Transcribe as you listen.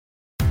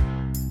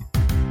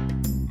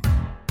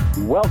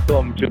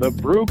Welcome to the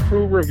Brew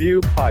Crew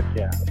Review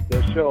Podcast,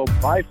 the show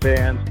by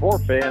fans for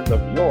fans of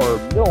your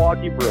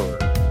Milwaukee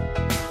Brewers.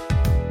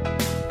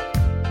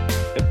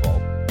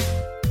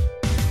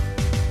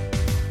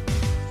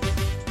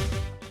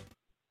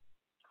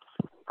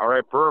 All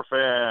right, Brewer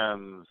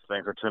fans,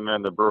 thanks for tuning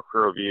in to the Brew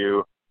Crew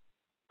Review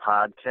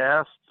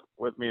Podcast.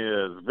 With me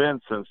is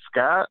Vince and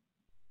Scott.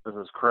 This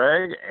is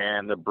Craig,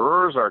 and the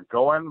Brewers are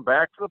going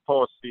back to the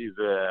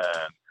postseason.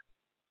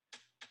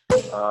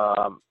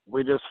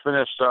 We just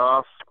finished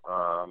off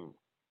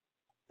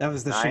that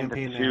was the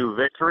champagne 9-2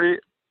 victory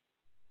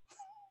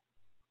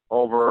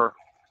over.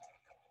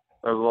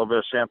 There's a little bit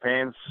of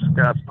champagne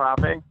Scott's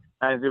popping.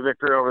 9-2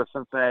 victory over the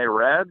Cincinnati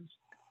Reds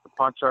to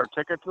punch our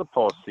ticket to the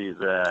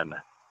postseason.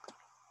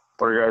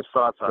 What are your guys'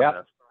 thoughts on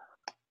this?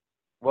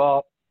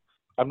 Well,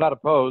 I'm not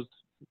opposed.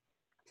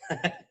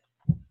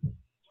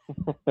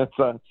 It's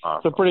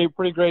a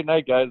pretty great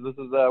night, guys. This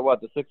is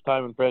the sixth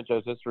time in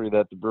franchise history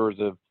that the Brewers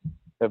have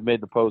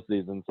made the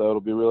postseason, so it'll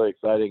be really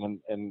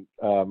exciting. And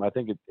I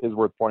think it is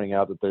worth pointing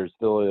out that there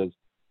still is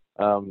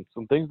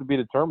some things to be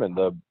determined.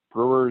 The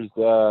Brewers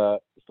still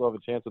have a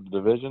chance at the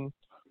division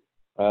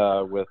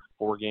with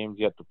 4 games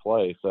yet to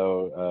play.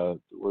 So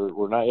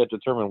we're not yet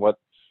determined what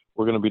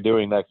we're going to be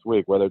doing next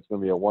week, whether it's going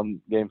to be a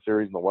 1-game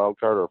series in the wild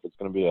card or if it's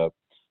going to be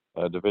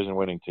a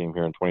division-winning team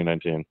here in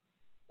 2019.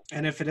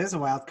 And if it is a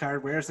wild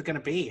card, where is it going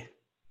to be?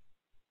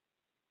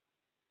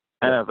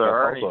 And if there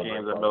are any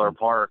games at Miller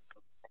Park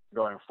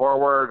going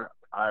forward,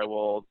 I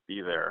will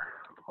be there,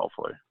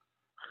 hopefully.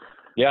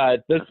 Yeah,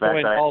 at this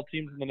point, all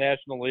teams in the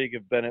National League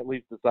have been at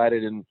least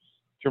decided in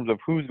terms of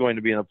who's going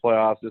to be in the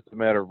playoffs. It's a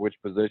matter of which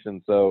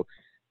position. So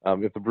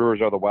if the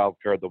Brewers are the wild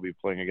card, they'll be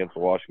playing against the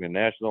Washington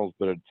Nationals,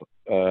 but it's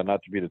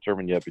not to be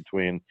determined yet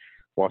between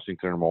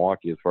Washington and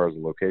Milwaukee as far as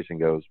the location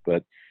goes.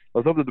 But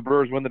let's hope that the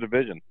Brewers win the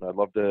division. I'd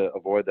love to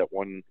avoid that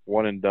one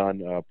and done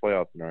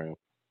playoff scenario.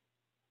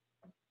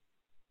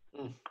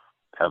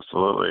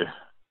 Absolutely.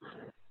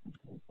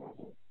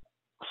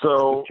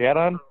 So, Chad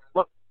on?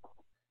 Look,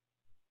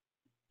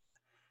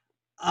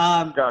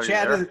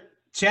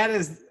 Chad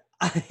is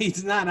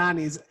he's not on.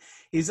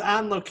 He's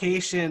on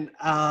location,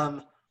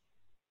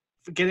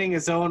 getting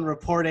his own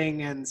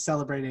reporting and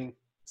celebrating.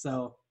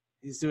 So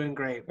he's doing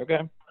great. Okay,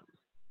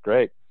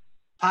 great.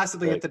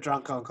 Possibly at the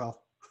drunk uncle.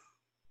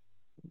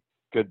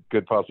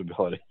 Good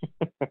possibility.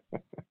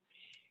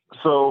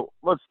 So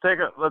let's take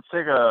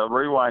a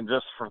rewind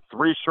just for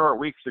 3 short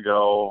weeks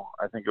ago.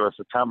 I think it was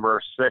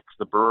September 6th.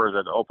 The Brewers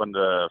had opened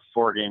a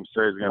 4-game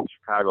series against the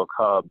Chicago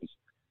Cubs,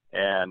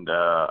 and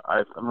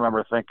I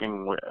remember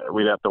thinking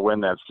we'd have to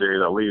win that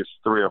series at least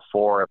 3 or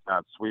 4, if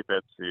not sweep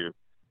it, to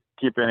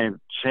keep any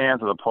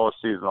chance of the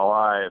postseason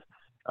alive.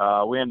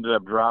 We ended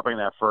up dropping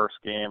that first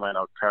game. I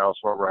know Kyle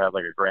Schwarber had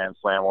like a grand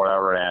slam or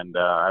whatever, and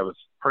I was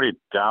pretty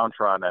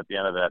downtrodden at the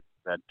end of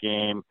that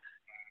game.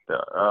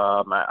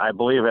 I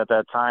believe at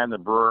that time the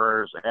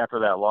Brewers, after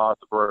that loss,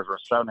 the Brewers were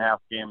 7.5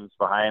 games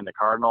behind the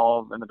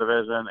Cardinals in the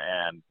division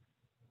and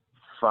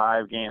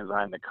 5 games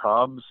behind the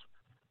Cubs.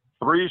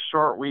 3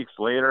 short weeks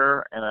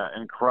later, in an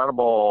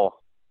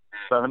incredible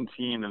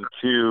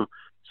 17-2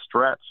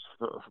 stretch,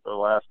 the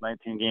last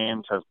 19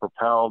 games has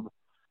propelled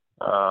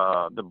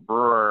the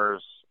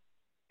Brewers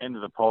into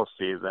the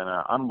postseason.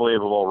 An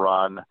unbelievable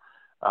run.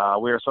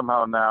 We are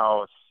somehow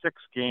now 6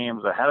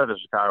 games ahead of the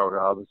Chicago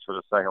Cubs for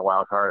the second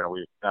wild card, and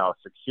we've now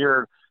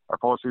secured our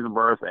postseason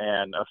berth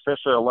and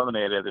officially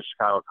eliminated the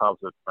Chicago Cubs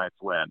with tonight's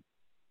win.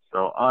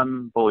 So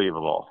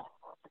unbelievable.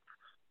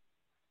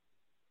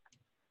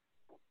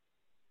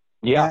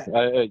 Yeah,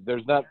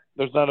 there's not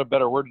a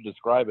better word to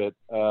describe it.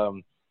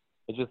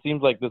 It just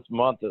seems like this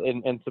month,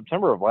 and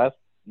September of last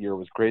year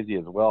was crazy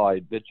as well. I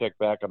did check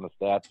back on the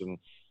stats in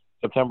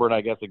September, and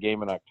I guess a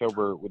game in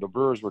October. The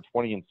Brewers were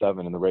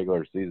 20-7 in the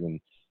regular season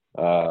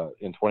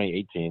in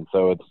 2018.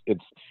 So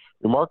it's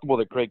remarkable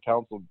that Craig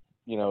Counsell,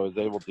 is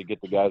able to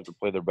get the guys to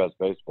play their best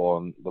baseball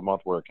in the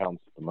month where it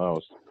counts the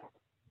most.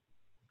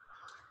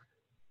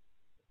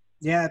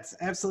 Yeah, it's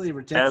absolutely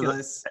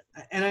ridiculous.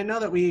 And I know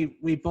that we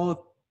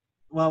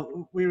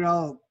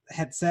all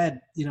had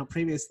said,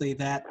 previously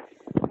that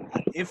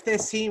if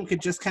this team could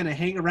just kind of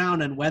hang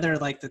around and weather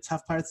like the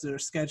tough parts of their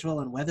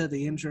schedule and weather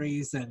the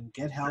injuries and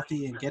get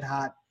healthy and get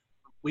hot,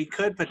 we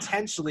could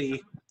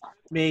potentially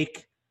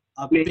make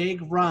a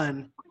big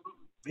run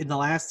in the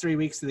last 3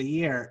 weeks of the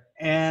year.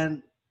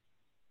 And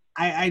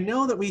I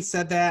know that we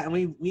said that,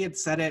 and we had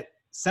said it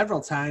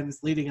several times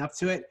leading up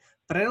to it,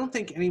 but I don't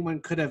think anyone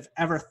could have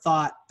ever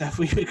thought that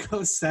we would go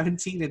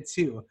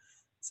 17-2.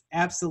 It's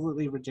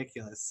absolutely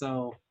ridiculous.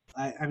 So,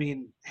 I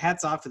mean,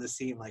 hats off to this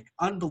team. Like,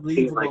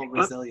 unbelievable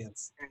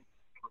resilience.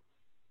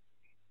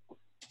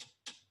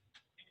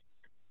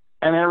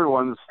 And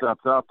everyone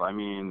stepped up. I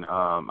mean,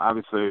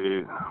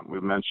 obviously,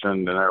 we've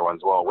mentioned, and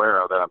everyone's well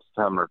aware of that on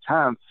September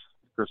 10th,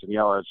 Christian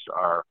Yelich,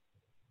 our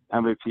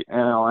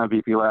NL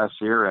MVP last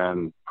year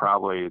and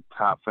probably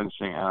top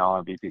finishing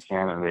NL MVP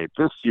candidate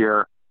this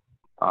year,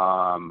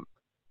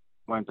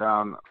 went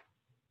down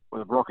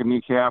with a broken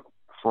kneecap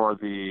for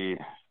the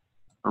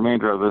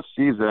remainder of this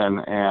season.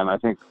 And I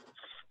think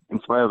in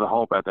spite of the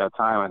hope at that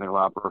time, I think a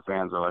lot of Brewer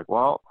fans are like,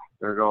 well,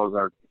 there goes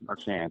our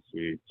chance.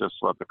 We just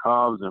swept the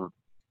Cubs and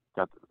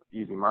got the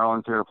easy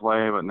Marlins here to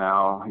play, but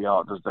now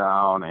Yelich is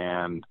down,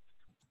 and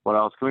what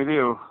else can we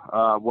do?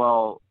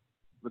 Well,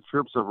 the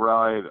troops have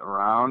rallied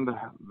around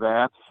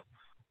that,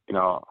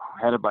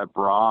 headed by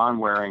Braun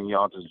wearing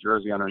Yelich's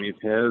jersey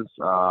underneath his,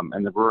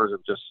 and the Brewers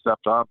have just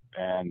stepped up,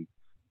 and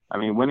I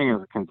mean, winning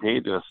is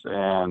contagious,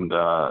 and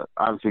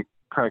obviously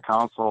Craig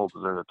Counsell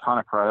deserves a ton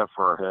of credit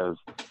for his,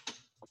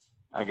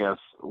 I guess,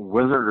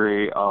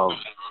 wizardry of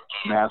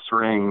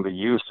mastering the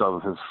use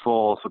of his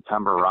full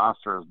September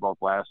rosters both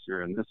last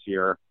year and this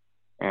year.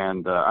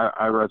 And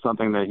I read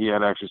something that he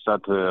had actually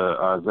said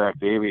to Zach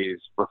Davies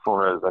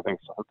before his, I think,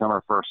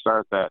 September 1st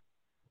start that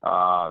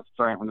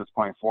starting from this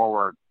point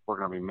forward, we're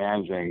going to be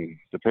managing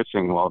the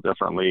pitching a little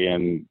differently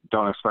and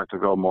don't expect to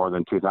go more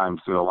than 2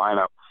 times through the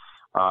lineup.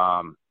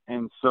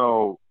 And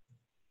so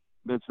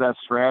it's that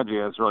strategy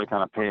has really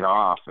kind of paid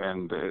off,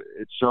 and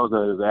it shows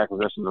that his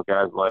acquisitions of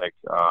guys like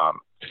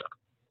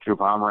Drew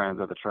Pomeranz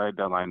at the trade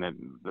deadline,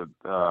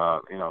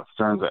 that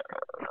Stearns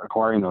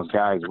acquiring those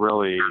guys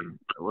really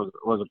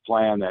was a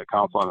plan that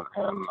Counsell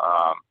and him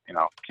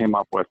came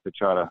up with to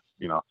try to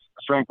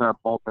strengthen our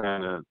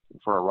bullpen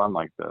for a run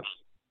like this.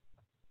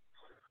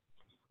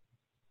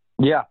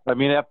 Yeah, I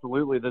mean,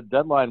 absolutely. The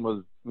deadline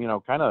was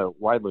kind of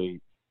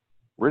widely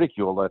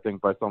ridiculed, I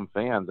think, by some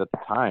fans at the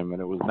time,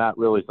 and it was not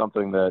really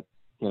something that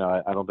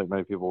I don't think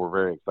many people were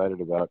very excited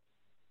about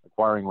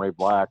acquiring Ray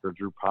Black or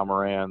Drew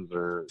Pomeranz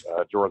or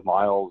Jordan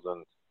Lyles,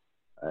 and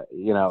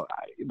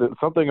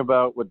something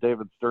about what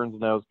David Stearns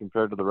knows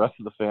compared to the rest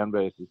of the fan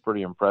base is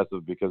pretty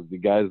impressive, because the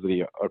guys that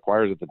he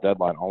acquires at the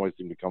deadline always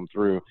seem to come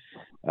through.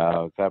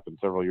 It's happened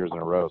several years in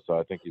a row, so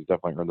I think he's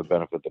definitely earned the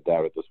benefit of the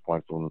doubt at this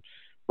point from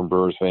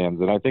Brewers fans.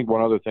 And I think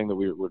one other thing that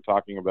we were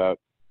talking about,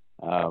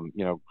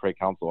 Craig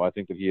Counsell, I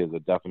think that he is a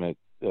definite,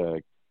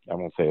 I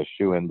won't say a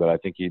shoo-in, but I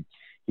think he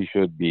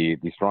should be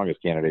the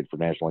strongest candidate for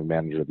National League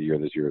Manager of the Year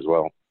this year as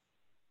well.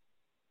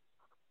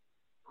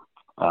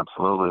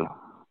 Absolutely.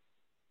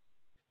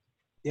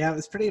 Yeah, it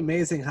was pretty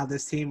amazing how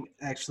this team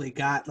actually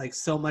got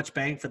so much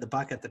bang for the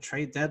buck at the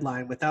trade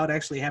deadline without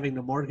actually having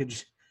to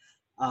mortgage,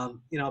 a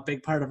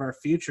big part of our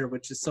future,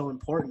 which is so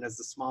important as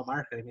a small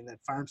market. I mean, that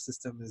farm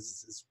system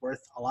is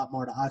worth a lot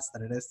more to us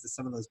than it is to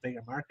some of those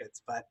bigger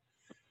markets. But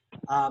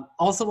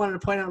also wanted to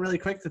point out really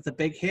quick that the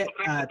big hit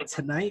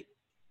tonight,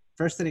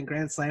 first inning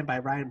grand slam by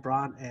Ryan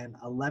Braun, and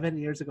 11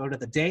 years ago to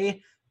the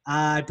day,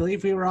 I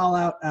believe we were all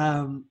out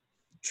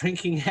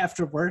drinking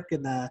after work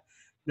in the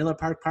Miller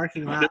Park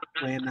parking lot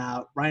when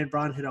Ryan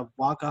Braun hit a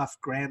walk-off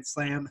grand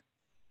slam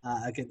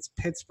against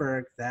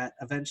Pittsburgh that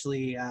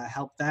eventually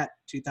helped that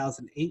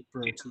 2008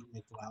 Brewer team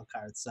make the wild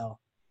card. So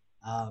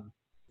the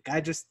guy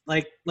just,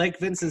 like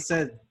Vincent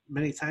said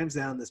many times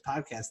now in this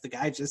podcast, the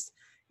guy just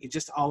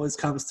always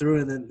comes through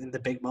in the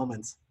big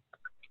moments.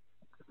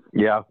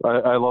 Yeah,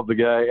 I love the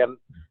guy.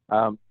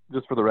 And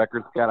just for the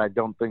record, Scott, I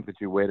don't think that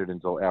you waited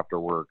until after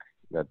work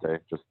that day,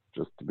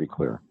 just to be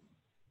clear.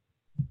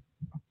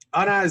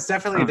 Oh, no, I was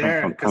definitely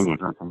there because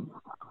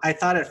I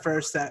thought at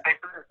first that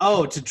 –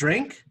 to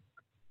drink?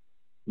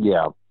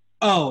 Yeah.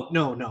 Oh,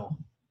 no,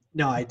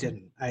 I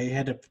didn't. I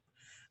had to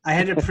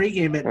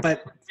pregame it,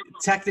 but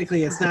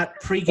technically it's not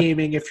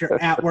pregaming if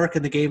you're at work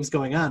and the game's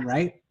going on,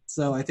 right?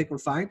 So I think we're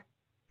fine.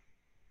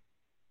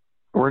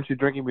 Weren't you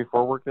drinking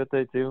before work that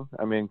day too?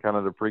 I mean, kind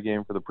of the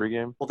pregame for the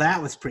pregame? Well,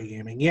 that was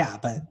pregaming, yeah,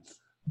 but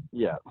 –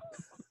 Yeah.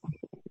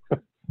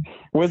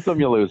 Win some,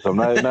 you lose some.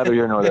 Neither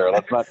here nor there.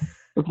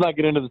 Let's not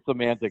get into the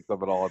semantics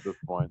of it all at this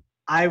point.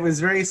 I was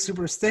very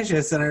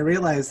superstitious, and I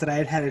realized that I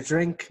had had a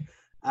drink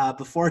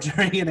before,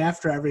 during, and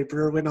after every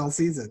Brewer win all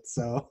season.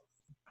 So,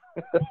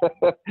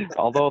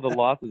 although the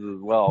losses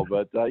as well,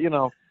 but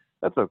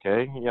that's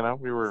okay.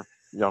 We were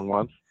young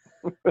once.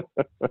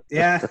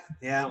 Yeah.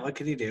 What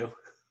can you do?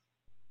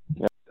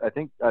 Yeah, I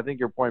think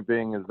your point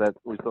being is that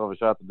we still have a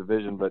shot at the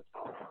division, but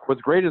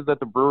what's great is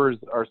that the Brewers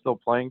are still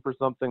playing for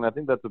something. I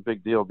think that's a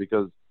big deal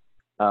because,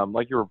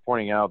 like you were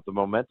pointing out, the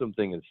momentum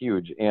thing is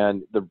huge,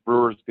 and the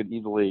Brewers could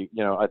easily,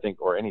 I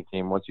think, or any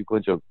team, once you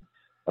clinch a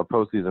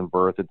postseason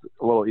berth, it's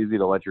a little easy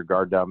to let your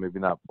guard down, maybe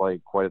not play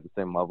quite at the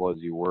same level as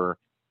you were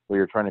when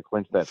you're trying to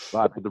clinch that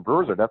spot. But the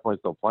Brewers are definitely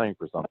still playing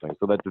for something.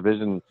 So that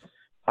division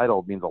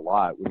title means a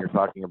lot when you're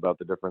talking about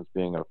the difference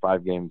being a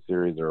 5-game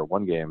series or a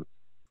 1-game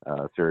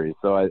series.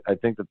 So I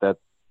think that that's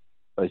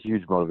a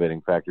huge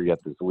motivating factor yet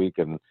this week.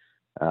 And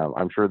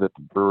I'm sure that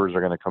the Brewers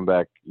are going to come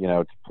back,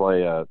 to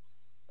play a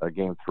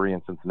Game 3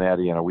 in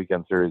Cincinnati and a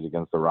weekend series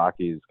against the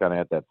Rockies kind of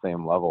at that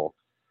same level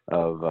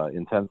of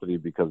intensity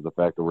because of the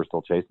fact that we're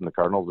still chasing the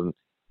Cardinals. And,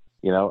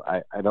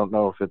 I don't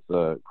know if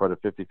it's quite a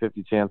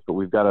 50-50 chance, but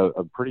we've got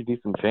a pretty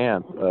decent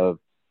chance of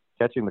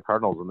catching the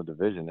Cardinals in the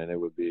division. And it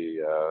would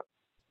be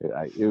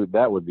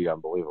that would be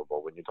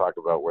unbelievable when you talk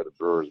about where the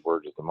Brewers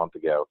were just a month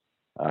ago.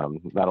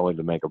 Not only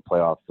to make a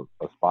playoff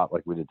a spot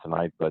like we did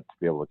tonight, but to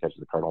be able to catch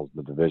the Cardinals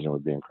in the division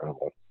would be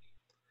incredible.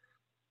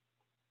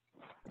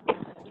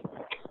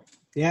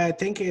 Yeah, I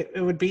think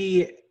it would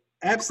be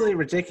absolutely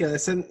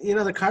ridiculous. And,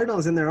 the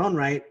Cardinals in their own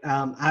right,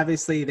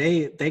 obviously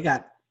they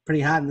got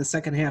pretty hot in the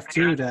second half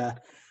too to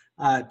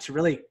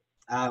really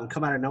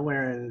come out of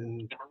nowhere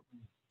and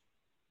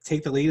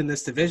take the lead in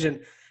this division.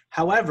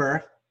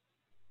 However,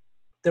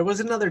 there was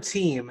another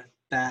team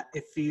that,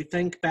 if you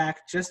think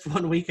back just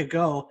 1 week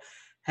ago,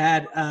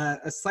 had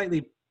a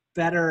slightly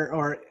better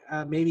or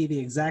maybe the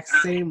exact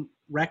same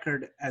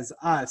record as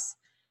us.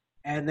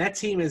 And that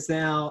team is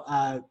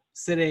now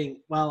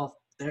sitting, well,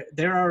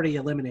 they're already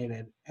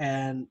eliminated.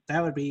 And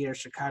that would be your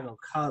Chicago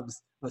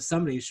Cubs. Well,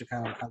 somebody's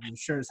Chicago Cubs. I'm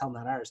sure as hell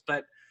not ours.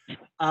 But,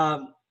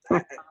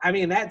 I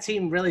mean, that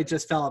team really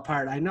just fell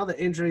apart. I know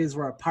the injuries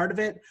were a part of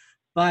it.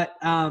 But,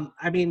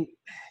 I mean,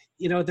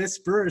 this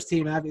Brewers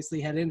team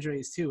obviously had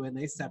injuries too, and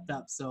they stepped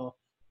up. So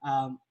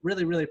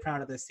really, really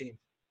proud of this team.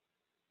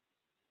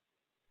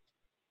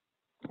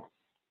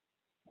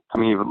 I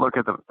mean, you look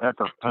at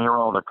the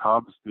payroll of the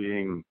Cubs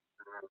being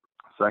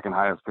second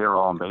highest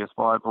payroll in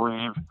baseball, I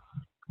believe.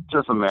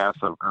 Just a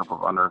massive group of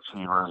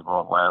underachievers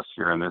both last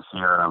year and this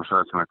year, and I'm sure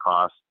it's going to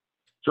cost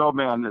Joe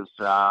Mann his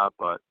job.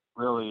 But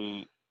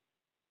really,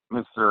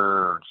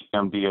 Mr.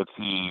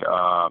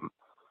 GMDT,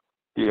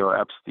 Theo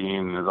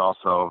Epstein is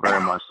also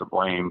very much to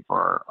blame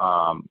for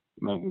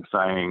making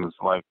signings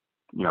like,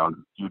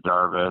 Yu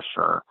Darvish,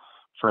 or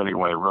trading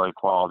away really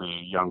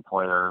quality young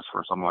players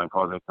for someone like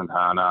Jose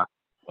Quintana.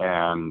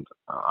 And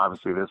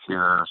obviously this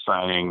year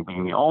signing,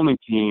 being the only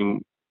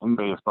team in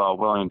baseball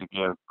willing to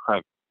give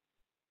Craig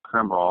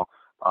Kimbrell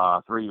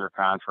a 3-year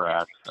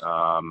contract,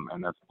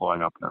 and that's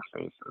blowing up in their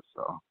faces.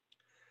 So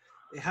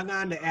they hung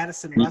on to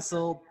Addison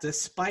Russell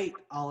despite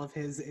all of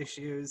his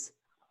issues.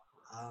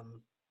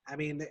 I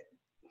mean,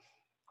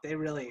 they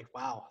really,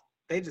 wow,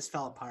 they just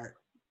fell apart.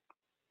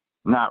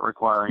 Not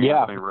requiring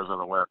Anthony Rizzo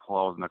to wear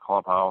clothes in the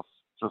clubhouse,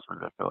 just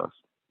ridiculous.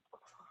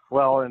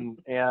 Well, and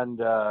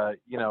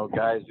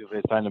guys,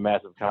 they signed a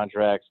massive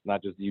contracts,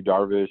 not just Yu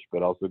Darvish,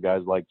 but also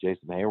guys like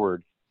Jason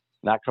Hayward,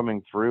 not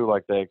coming through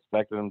like they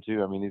expected them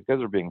to. I mean, these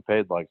guys are being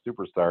paid like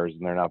superstars,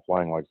 and they're not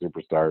playing like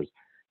superstars.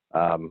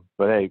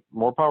 But hey,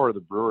 more power to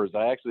the Brewers.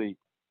 I actually,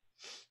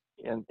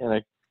 and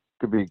it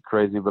could be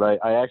crazy, but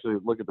I actually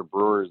look at the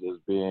Brewers as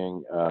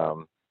being,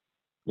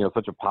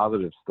 such a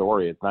positive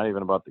story. It's not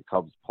even about the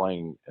Cubs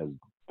playing as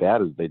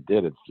bad as they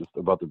did. It's just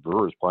about the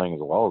Brewers playing as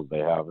well as they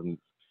have. And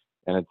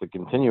it's a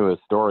continuous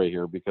story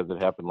here because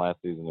it happened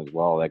last season as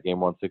well. That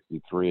game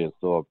 163 is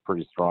still a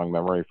pretty strong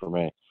memory for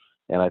me.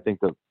 And I think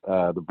that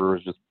the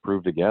Brewers just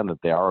proved again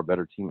that they are a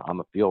better team on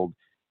the field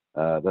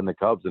than the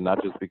Cubs, and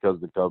not just because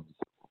the Cubs,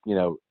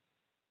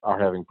 are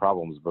having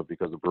problems, but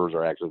because the Brewers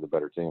are actually the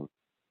better team.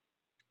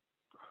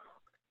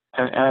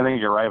 And I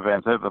think you're right,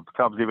 Vince. If the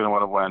Cubs even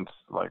would have went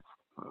like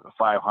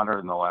 500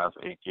 in the last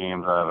 8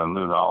 games rather than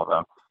lose all of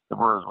them, the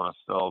Brewers would have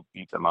still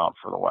beat them out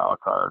for the wild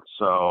card.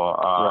 So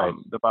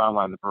The bottom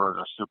line, the Brewers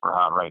are super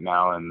hot right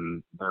now,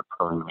 and they're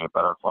proving to be a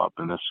better club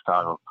than the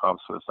Chicago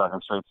Cubs for the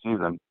second straight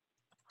season.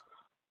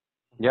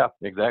 Yeah,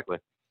 exactly.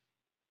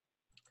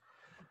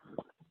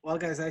 Well,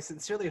 guys, I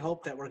sincerely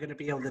hope that we're going to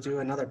be able to do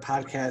another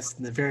podcast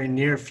in the very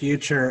near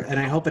future, and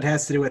I hope it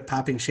has to do with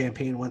popping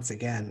champagne once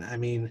again. I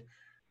mean,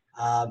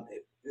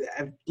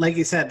 like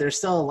you said, there's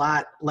still a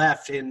lot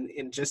left in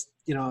just,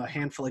 a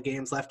handful of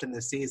games left in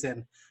the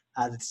season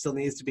that still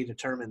needs to be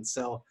determined.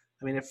 So,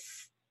 I mean,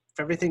 if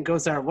everything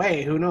goes our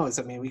way, who knows?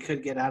 I mean, we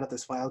could get out of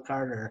this wild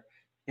card, or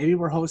maybe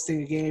we're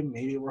hosting a game,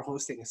 maybe we're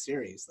hosting a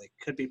series. Like,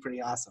 could be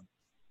pretty awesome.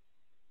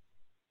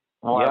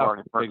 Well, I've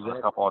already purchased a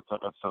couple of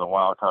tickets to the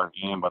wild card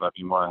game, but I'd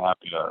be more than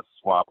happy to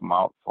swap them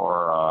out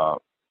for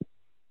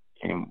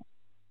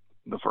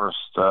the first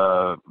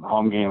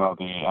home game of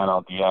the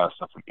NLDS.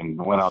 If we can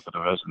win out the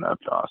division, that'd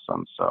be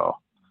awesome. So,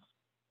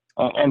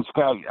 and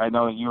Scott, I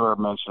know that you were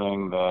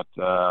mentioning that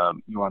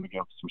you wanted to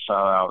give some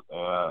shout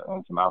out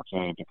and some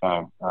opportunity to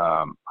kind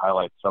of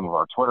highlight some of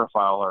our Twitter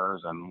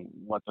followers and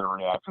what their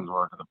reactions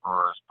were to the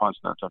Brewers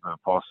punching their ticket in the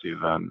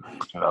postseason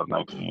for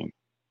 2019.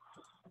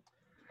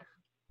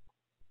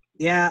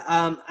 Yeah,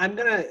 I'm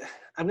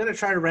gonna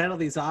try to rattle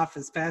these off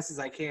as fast as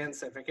I can.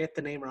 So if I get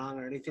the name wrong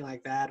or anything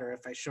like that, or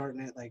if I shorten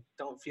it, like,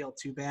 don't feel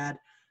too bad.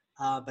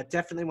 But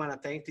definitely want to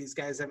thank these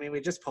guys. I mean, we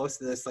just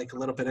posted this like a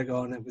little bit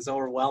ago, and it was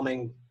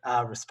overwhelming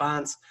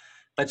response.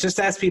 But just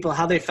ask people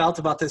how they felt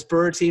about this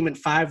Brewer team in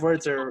 5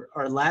 words or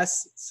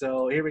less.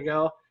 So here we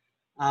go.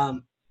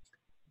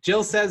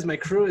 Jill says, "My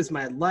crew is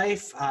my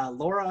life."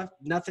 Laura,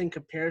 "Nothing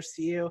compares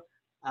to you."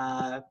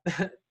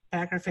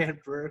 Packer fan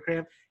Brewer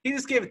cramp. He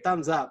just gave a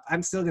thumbs up.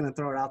 I'm still going to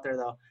throw it out there,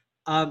 though.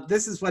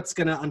 This is what's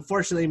going to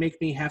unfortunately make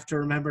me have to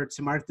remember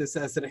to mark this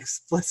as an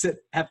explicit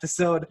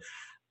episode.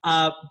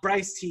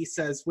 Bryce T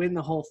says, "Win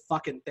the whole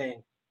fucking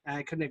thing."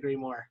 I couldn't agree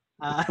more.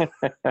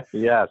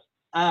 Yes.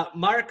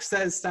 Mark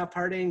says, "Stop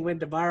partying, win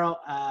tomorrow."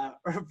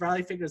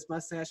 Riley Fingers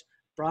mustache.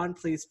 "Braun,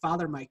 please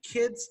father my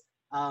kids."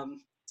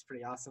 It's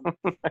pretty awesome.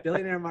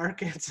 Billionaire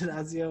Mark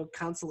Antonazio,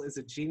 "Council is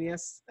a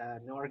genius."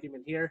 No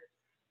argument here.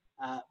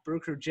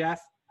 Brew Crew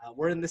Jeff,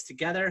 "We're in this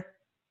together."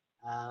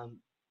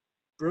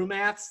 Brew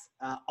Maths,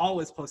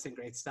 always posting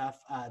great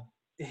stuff.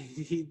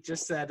 He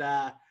just said,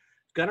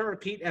 Gonna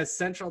repeat as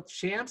Central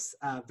champs.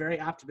 Very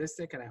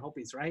optimistic, and I hope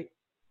he's right.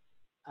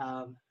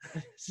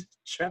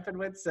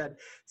 Treppenwitz said,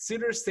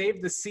 Sooners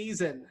saved the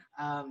season.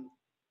 I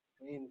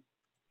mean,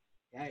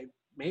 yeah,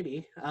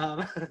 maybe.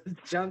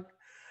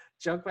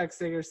 Junkback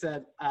Singer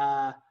said,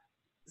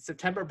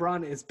 September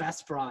Braun is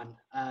best Braun.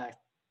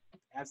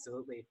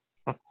 Absolutely.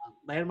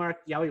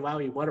 Landmark, Yowie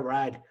Wowie, what a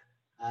ride.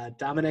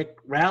 Dominic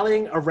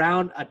rallying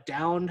around a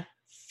downed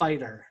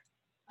fighter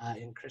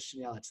in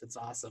Christian Yelich. That's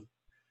awesome.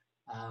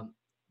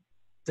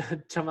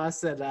 Tomas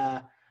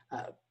said,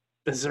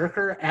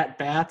 Berserker at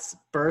bats,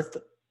 birth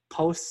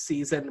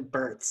postseason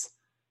births.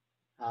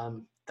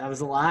 That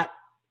was a lot,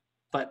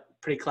 but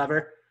pretty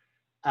clever.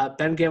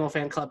 Ben Gamble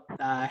Fan Club,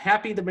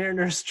 happy the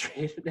Mariners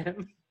traded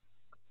him.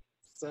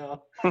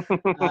 So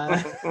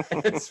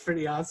it's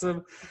pretty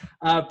awesome.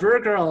 Brewer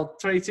Girl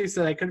 22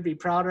 said, I couldn't be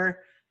prouder.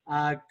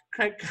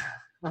 Craig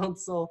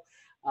Council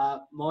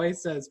Moy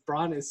says,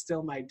 Braun is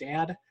still my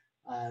dad.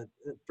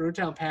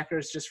 Brewtown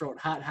Packers just wrote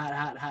hot.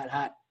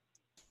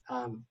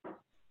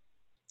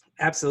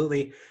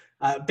 Absolutely.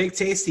 Big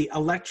Tasty,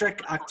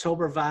 electric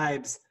October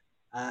vibes.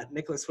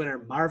 Nicholas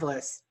Winter,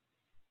 marvelous.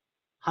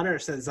 Hunter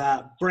says,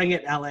 bring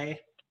it, LA.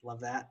 Love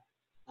that.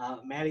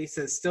 Maddie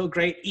says, still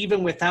great,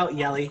 even without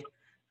Yelly.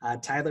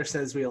 Tyler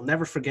says, we'll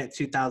never forget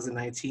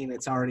 2019.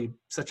 It's already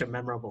such a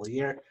memorable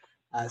year.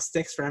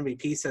 Sticks for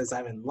MVP says,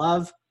 I'm in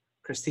love.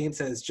 Christine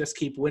says, just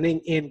keep winning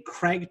in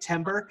Craig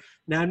Timber.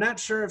 Now, I'm not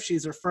sure if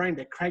she's referring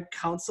to Craig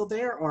Council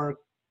there or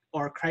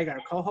Craig,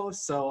 our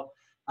co-host. So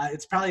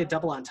it's probably a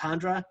double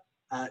entendre.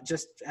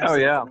 Just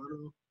yeah.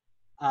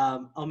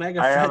 Omega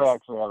I have Fritz.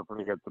 actually had a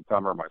pretty good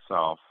September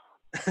myself.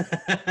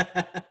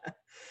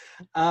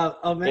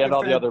 Omega and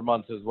all Fred, the other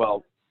months as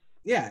well.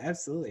 Yeah,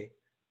 absolutely.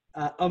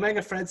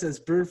 Omega Fred says,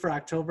 brewed for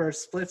October.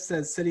 Spliff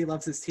says, City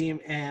loves his team.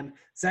 And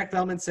Zach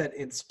Bellman said,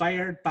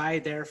 inspired by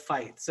their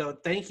fight. So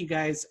thank you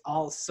guys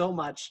all so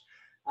much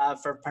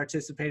for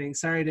participating.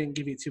 Sorry I didn't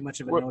give you too much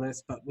of a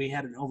notice, but we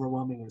had an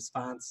overwhelming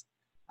response.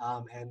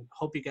 And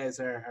hope you guys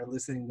are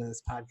listening to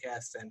this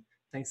podcast. And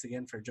thanks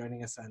again for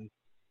joining us on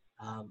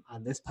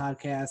this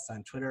podcast,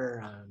 on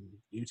Twitter, on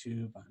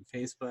YouTube, on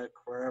Facebook,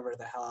 wherever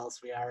the hell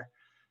else we are.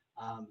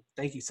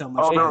 Thank you so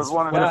much. Oh, there guys. was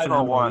one What a additional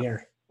phenomenal one.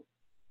 year.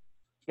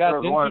 Scott,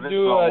 there was one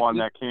additional one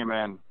that came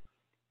in.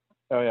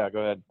 Oh, yeah, go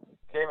ahead.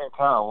 Came in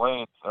kind of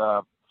late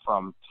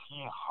from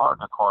T.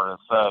 Hartnett.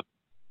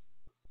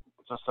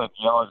 It said,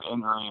 Yellow's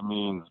injury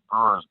means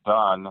Brewers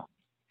done.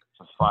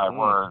 Just 5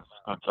 words.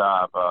 Good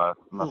job.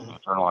 Must be a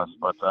journalist.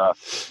 But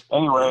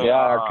anyway.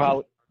 Yeah,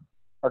 our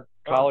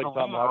colleague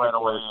Tom right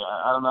away.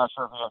 I'm not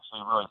sure if he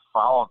actually really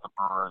followed the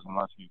Brewers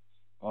unless he's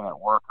in at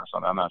work or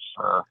something. I'm not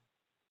sure.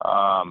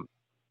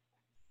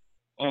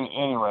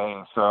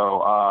 Anyway,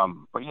 so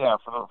but yeah,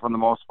 for the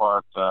most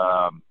part,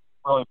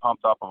 really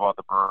pumped up about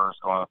the Brewers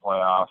going to the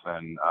playoffs,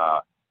 and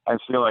I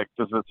feel like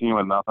this is a team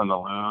with nothing to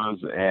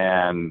lose,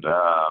 and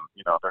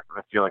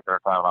they feel like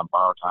they're kind of on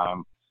borrowed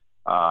time,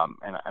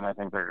 and I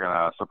think they're going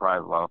to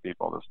surprise a lot of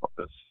people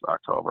this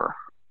October.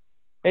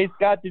 Hey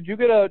Scott, did you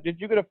get a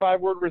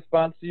 5-word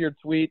response to your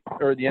tweet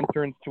or the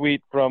intern's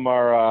tweet from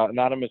our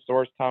anonymous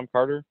source Tom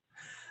Carter?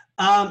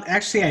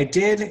 Actually, I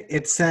did.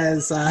 It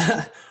says,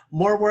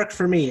 more work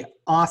for me.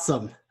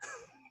 Awesome.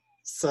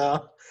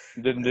 So.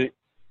 Did he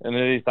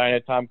sign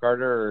it Tom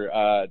Carter,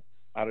 or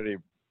how did he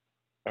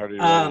write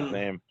his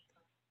name?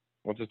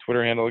 What's his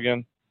Twitter handle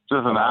again?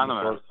 Just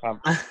anonymous.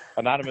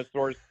 Anonymous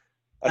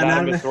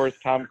source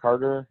Tom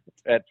Carter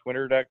at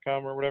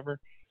twitter.com or whatever.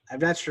 I'm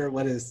not sure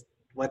what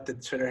the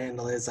Twitter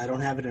handle is. I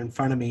don't have it in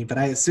front of me, but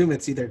I assume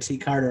it's either T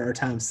Carter or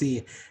Tom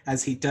C,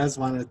 as he does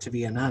want it to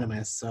be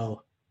anonymous.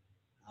 So.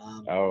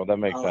 That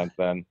makes sense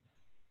then.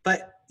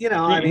 But,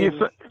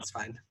 it's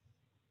fine.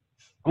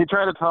 He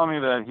tried to tell me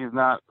that he's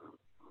not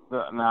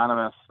the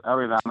anonymous.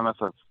 Every anonymous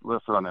that's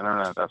listed on the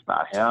internet, that's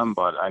not him.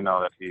 But I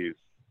know that he's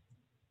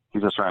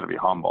just trying to be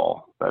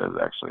humble. That is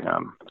actually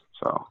him.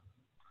 So.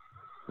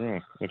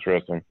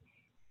 Interesting.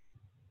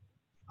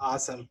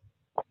 Awesome.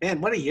 Man,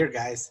 what a year,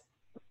 guys.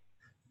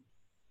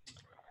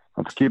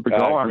 Let's keep it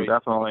going.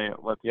 Definitely.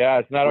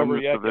 It's not over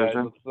yet, guys.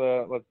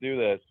 Let's do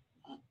this.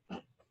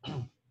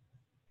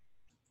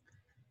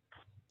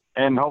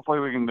 And hopefully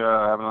we can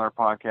have another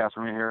podcast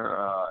from you here,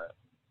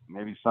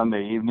 maybe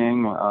Sunday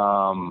evening,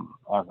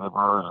 after the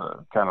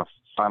Brewers kind of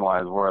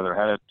finalize where they're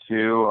headed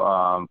to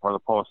for the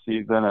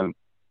postseason, and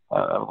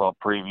a little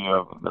preview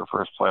of their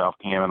first playoff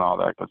game and all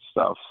that good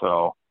stuff.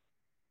 So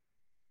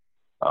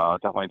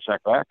definitely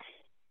check back.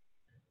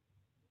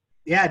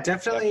 Yeah,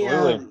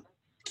 definitely.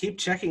 Keep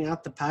checking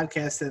out the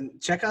podcast and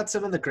check out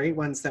some of the great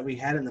ones that we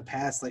had in the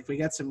past. Like, we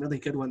got some really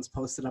good ones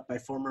posted up by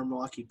former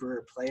Milwaukee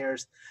Brewer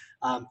players.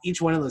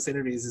 Each one of those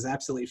interviews is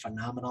absolutely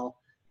phenomenal.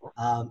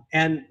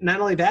 And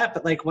not only that,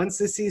 but like, once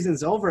this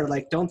season's over,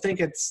 like, don't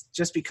think it's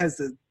just because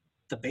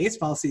the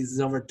baseball season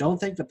is over. Don't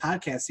think the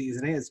podcast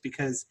season is,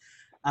 because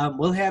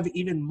we'll have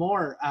even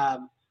more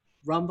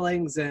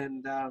rumblings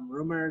and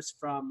rumors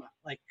from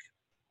like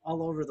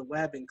all over the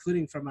web,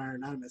 including from our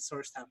anonymous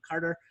source, Tom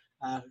Carter,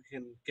 who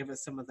can give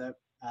us some of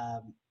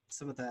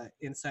the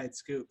inside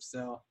scoops.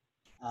 So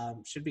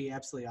should be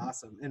absolutely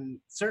awesome. And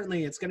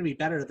certainly it's going to be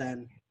better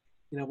than,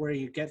 where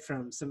you get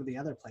from some of the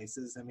other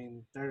places. I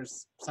mean,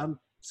 there's some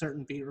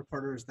certain beat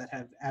reporters that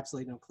have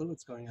absolutely no clue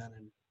what's going on.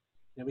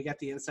 And we got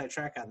the inside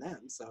track on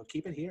them. So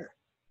keep it here.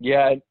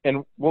 Yeah,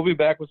 and we'll be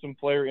back with some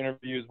player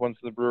interviews once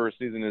the Brewers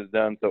season is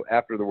done. So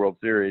after the World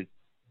Series,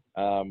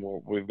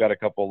 we've got a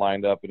couple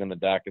lined up and in the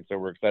docket. So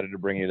we're excited to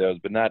bring you those,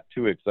 but not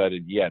too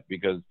excited yet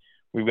because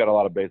we've got a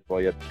lot of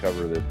baseball yet to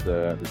cover this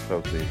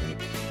postseason.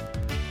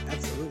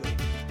 Absolutely.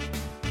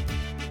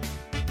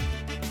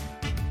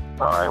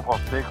 All right, well,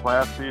 stay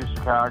classy,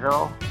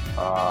 Chicago,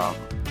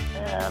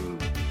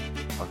 and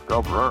let's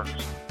go Brewers.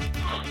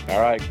 All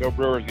right, go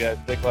Brewers, guys.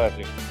 Stay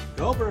classy.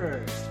 Go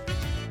Brewers.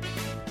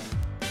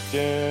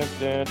 Dun,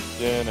 dun,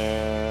 dun,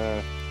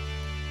 dun.